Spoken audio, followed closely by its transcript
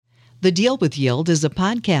The Deal with Yield is a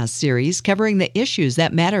podcast series covering the issues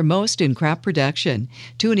that matter most in crop production.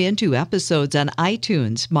 Tune in to episodes on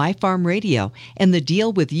iTunes, My Farm Radio, and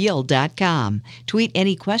thedealwithyield.com. Tweet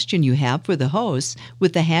any question you have for the hosts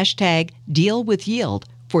with the hashtag DealWithYield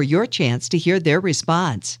for your chance to hear their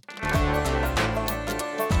response.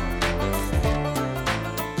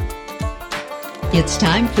 It's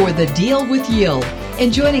time for the Deal with Yield.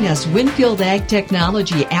 And joining us, Winfield Ag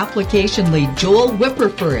Technology Application Lead Joel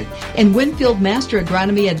Whipperford and Winfield Master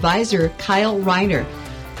Agronomy Advisor Kyle Reiner.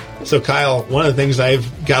 So Kyle, one of the things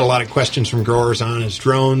I've got a lot of questions from growers on is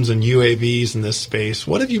drones and UAVs in this space.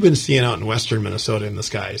 What have you been seeing out in western Minnesota in the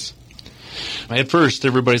skies? At first,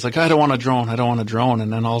 everybody's like, I don't want a drone.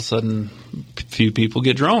 And then all of a sudden, a few people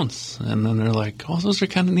get drones. And then they're like, oh, those are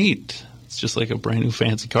kind of neat. It's just like a brand new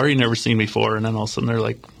fancy car you've never seen before. And then all of a sudden they're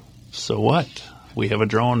like, so what? We have a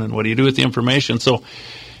drone, and what do you do with the information? So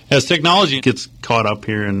as technology gets caught up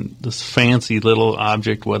here in this fancy little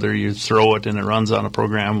object, whether you throw it and it runs on a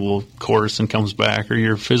programmable course and comes back, or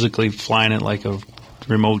you're physically flying it like a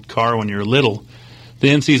remote car when you're little, the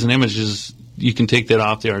in-season images, you can take that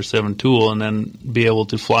off the R7 tool and then be able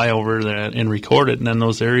to fly over that and record it. And then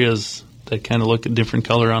those areas that kind of look a different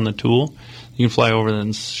color on the tool, you can fly over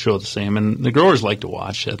and show the same. And the growers like to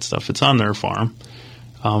watch that stuff. It's on their farm.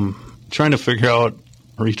 Trying to figure out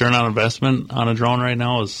return on investment on a drone right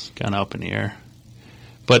now is kind of up in the air.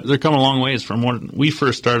 But they're coming a long ways. From when we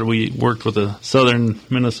first started, we worked with a Southern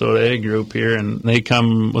Minnesota ag group here, and they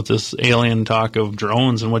come with this alien talk of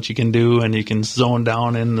drones and what you can do, and you can zone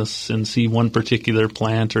down in this and see one particular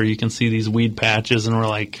plant, or you can see these weed patches, and we're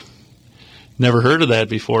like, never heard of that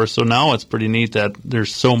before. So now it's pretty neat that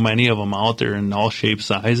there's so many of them out there in all shapes,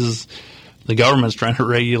 sizes. The government's trying to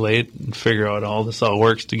regulate and figure out all this all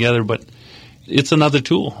works together, but it's another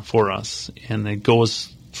tool for us. And it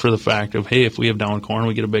goes for the fact of, hey, if we have down corn,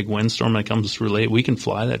 we get a big windstorm that comes through late, we can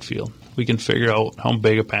fly that field. We can figure out how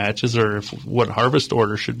big a patch is or what harvest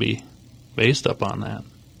order should be based upon that.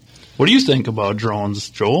 What do you think about drones,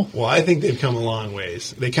 Joel? Well, I think they've come a long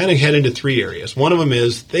ways. They kind of head into three areas. One of them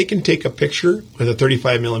is they can take a picture with a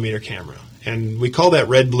 35-millimeter camera, and we call that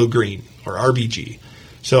red, blue, green, or RBG.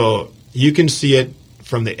 So you can see it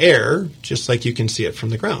from the air just like you can see it from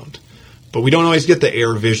the ground. But we don't always get the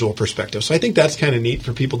air visual perspective. So I think that's kind of neat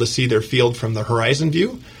for people to see their field from the horizon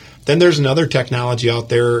view. Then there's another technology out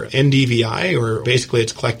there, NDVI, or basically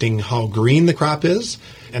it's collecting how green the crop is.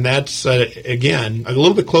 And that's, again, a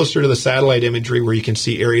little bit closer to the satellite imagery where you can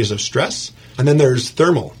see areas of stress. And then there's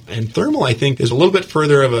thermal. And thermal, I think, is a little bit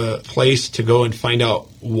further of a place to go and find out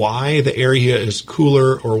why the area is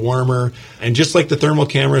cooler or warmer. And just like the thermal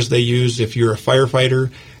cameras they use if you're a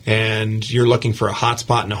firefighter and you're looking for a hot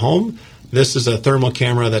spot in a home, this is a thermal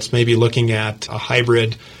camera that's maybe looking at a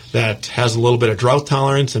hybrid that has a little bit of drought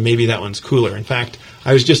tolerance, and maybe that one's cooler. In fact,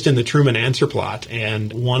 I was just in the Truman answer plot,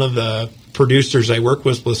 and one of the producers I work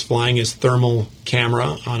with was flying his thermal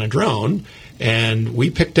camera on a drone, and we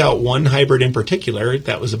picked out one hybrid in particular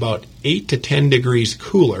that was about 8 to 10 degrees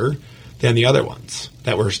cooler than the other ones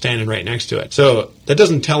that were standing right next to it. So that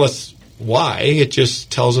doesn't tell us why. It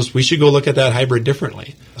just tells us we should go look at that hybrid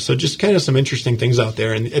differently. So just kind of some interesting things out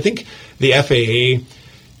there. And I think the FAA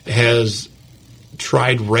has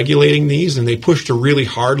tried regulating these, and they pushed a really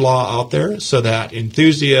hard law out there so that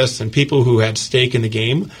enthusiasts and people who had stake in the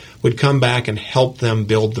game would come back and help them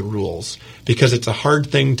build the rules, because it's a hard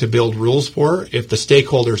thing to build rules for if the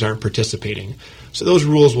stakeholders aren't participating. So those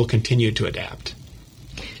rules will continue to adapt.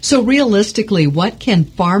 So realistically, what can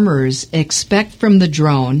farmers expect from the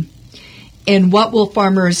drone, and what will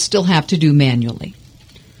farmers still have to do manually?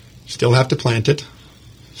 Still have to plant it,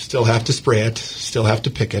 still have to spray it, still have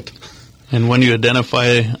to pick it. And when you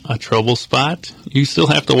identify a trouble spot, you still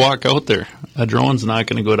have to walk out there. A drone's not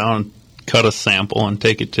going to go down and cut a sample and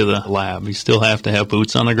take it to the lab. You still have to have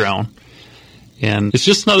boots on the ground. And it's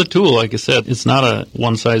just another tool, like I said. It's not a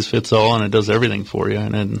one-size-fits-all, and it does everything for you.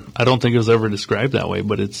 And I don't think it was ever described that way,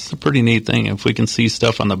 but it's a pretty neat thing. If we can see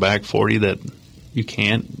stuff on the back 40 that you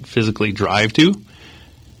can't physically drive to,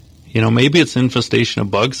 you know, maybe it's infestation of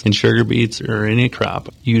bugs in sugar beets or any crop.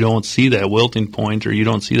 You don't see that wilting point, or you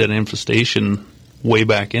don't see that infestation way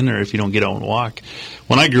back in there if you don't get out and walk.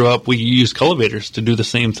 When I grew up, we used cultivators to do the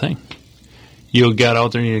same thing. You got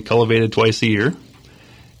out there and you cultivated twice a year,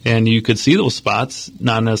 and you could see those spots.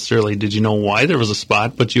 Not necessarily did you know why there was a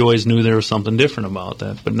spot, but you always knew there was something different about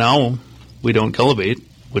that. But now we don't cultivate,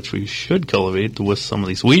 which we should cultivate with some of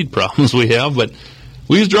these weed problems we have, but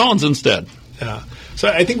we use drones instead. Yeah. So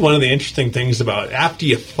I think one of the interesting things about after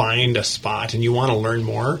you find a spot and you want to learn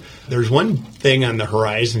more, there's one thing on the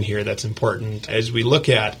horizon here that's important. As we look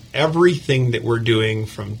at everything that we're doing,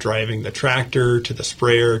 from driving the tractor to the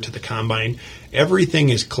sprayer to the combine, everything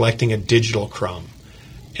is collecting a digital crumb.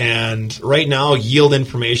 And right now, yield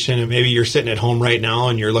information, and maybe you're sitting at home right now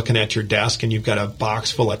and you're looking at your desk and you've got a box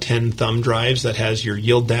full of 10 thumb drives that has your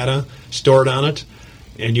yield data stored on it.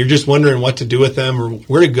 And you're just wondering what to do with them or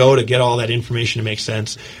where to go to get all that information to make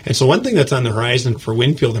sense. And so one thing that's on the horizon for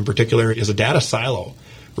Winfield in particular is a data silo,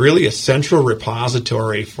 really a central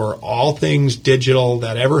repository for all things digital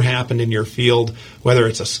that ever happened in your field, whether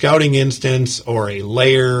it's a scouting instance or a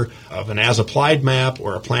layer of an as-applied map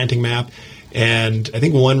or a planting map. And I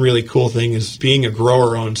think one really cool thing is, being a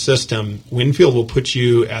grower-owned system, Winfield will put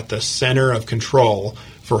you at the center of control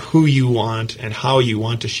for who you want and how you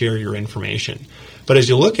want to share your information. But as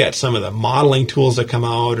you look at some of the modeling tools that come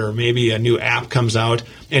out, or maybe a new app comes out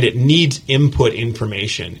and it needs input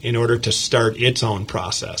information in order to start its own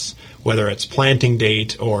process, whether it's planting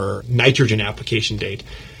date or nitrogen application date,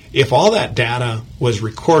 if all that data was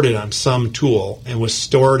recorded on some tool and was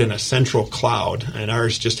stored in a central cloud, and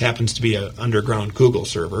ours just happens to be an underground Google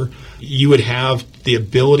server, you would have the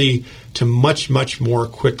ability to much, much more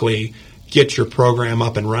quickly get your program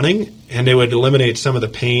up and running, and it would eliminate some of the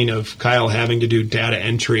pain of Kyle having to do data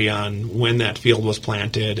entry on when that field was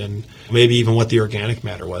planted and maybe even what the organic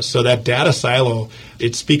matter was. So that data silo,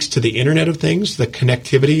 it speaks to the Internet of Things, the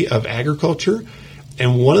connectivity of agriculture.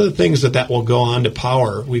 And one of the things that will go on to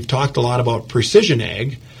power, we've talked a lot about precision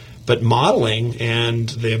ag, but modeling and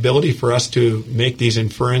the ability for us to make these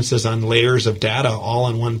inferences on layers of data all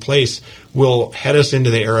in one place will head us into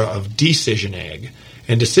the era of decision ag.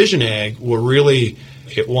 And decision ag will really,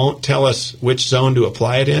 it won't tell us which zone to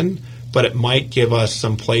apply it in, but it might give us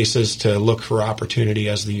some places to look for opportunity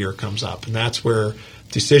as the year comes up. And that's where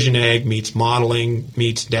decision ag meets modeling,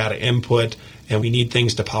 meets data input, and we need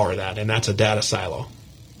things to power that, and that's a data silo.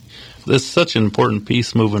 This is such an important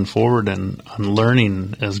piece moving forward and on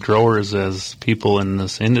learning as growers, as people in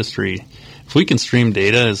this industry. If we can stream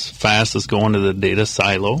data as fast as going to the data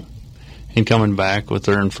silo and coming back with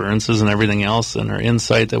our inferences and everything else and our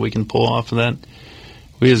insight that we can pull off of that,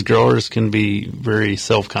 we as growers can be very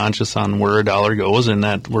self-conscious on where a dollar goes, and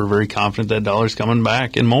that we're very confident that dollar's coming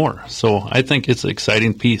back and more. So I think it's an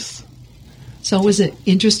exciting piece. So it was an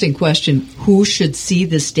interesting question. Who should see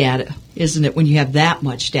this data, isn't it, when you have that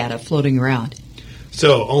much data floating around?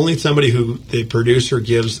 So only somebody who the producer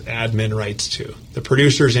gives admin rights to. The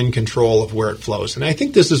producer's in control of where it flows. And I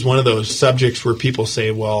think this is one of those subjects where people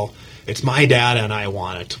say, well, it's my data and I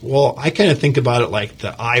want it. Well, I kind of think about it like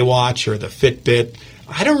the iWatch or the Fitbit.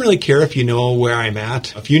 I don't really care if you know where I'm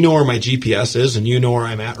at. If you know where my GPS is and you know where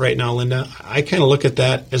I'm at right now, Linda, I kind of look at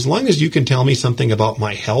that. As long as you can tell me something about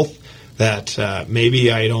my health, that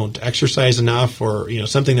maybe I don't exercise enough, or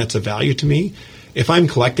something that's of value to me, if I'm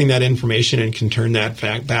collecting that information and can turn that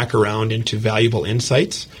fact back around into valuable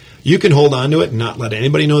insights, you can hold on to it and not let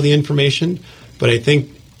anybody know the information. But I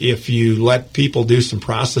think if you let people do some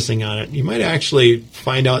processing on it, you might actually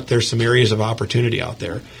find out there's some areas of opportunity out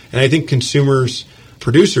there. And I think consumers,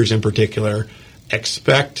 producers in particular,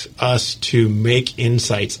 expect us to make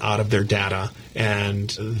insights out of their data, and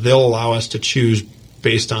they'll allow us to choose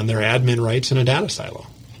based on their admin rights in a data silo.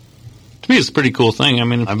 To me, it's a pretty cool thing. I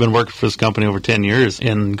mean, I've been working for this company over 10 years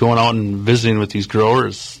and going out and visiting with these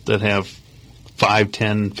growers that have 5,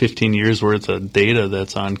 10, 15 years worth of data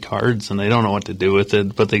that's on cards, and they don't know what to do with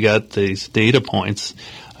it, but they got these data points.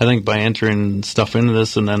 I think by entering stuff into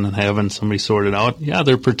this and then having somebody sort it out, yeah,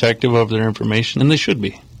 they're protective of their information, and they should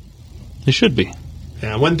be. They should be.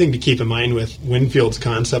 Yeah, one thing to keep in mind with Winfield's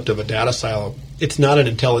concept of a data silo, it's not an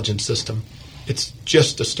intelligence system. It's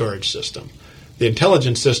just a storage system. The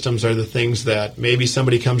intelligence systems are the things that maybe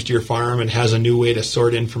somebody comes to your farm and has a new way to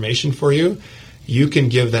sort information for you. You can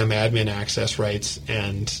give them admin access rights,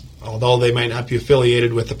 and although they might not be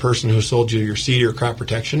affiliated with the person who sold you your seed or crop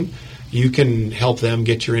protection, you can help them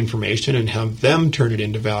get your information and have them turn it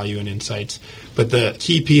into value and insights. But the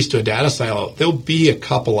key piece to a data silo, there'll be a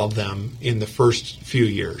couple of them in the first few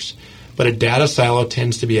years. But a data silo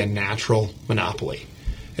tends to be a natural monopoly.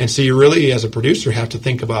 And so you really, as a producer, have to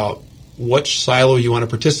think about which silo you want to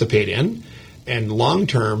participate in. And long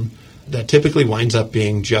term, that typically winds up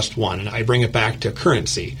being just one. And I bring it back to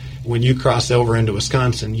currency. When you cross over into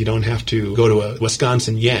Wisconsin, you don't have to go to a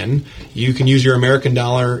Wisconsin yen. You can use your American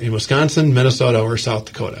dollar in Wisconsin, Minnesota, or South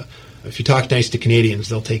Dakota. If you talk nice to Canadians,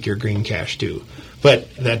 they'll take your green cash too.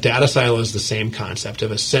 But that data silo is the same concept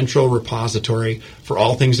of a central repository for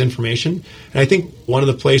all things information. And I think one of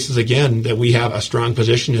the places, again, that we have a strong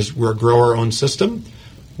position is we're a grower-owned system.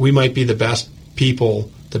 We might be the best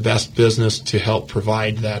people, the best business to help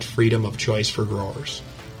provide that freedom of choice for growers.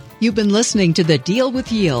 You've been listening to The Deal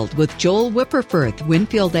with Yield with Joel Wipperfurth,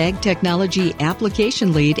 Winfield Ag Technology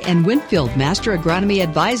Application Lead, and Winfield Master Agronomy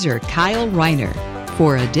Advisor Kyle Reiner.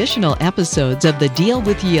 For additional episodes of The Deal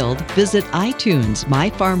with Yield, visit iTunes,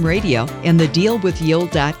 My Farm Radio, and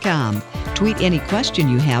thedealwithyield.com. Tweet any question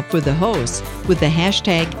you have for the hosts with the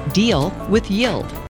hashtag DealWithYield.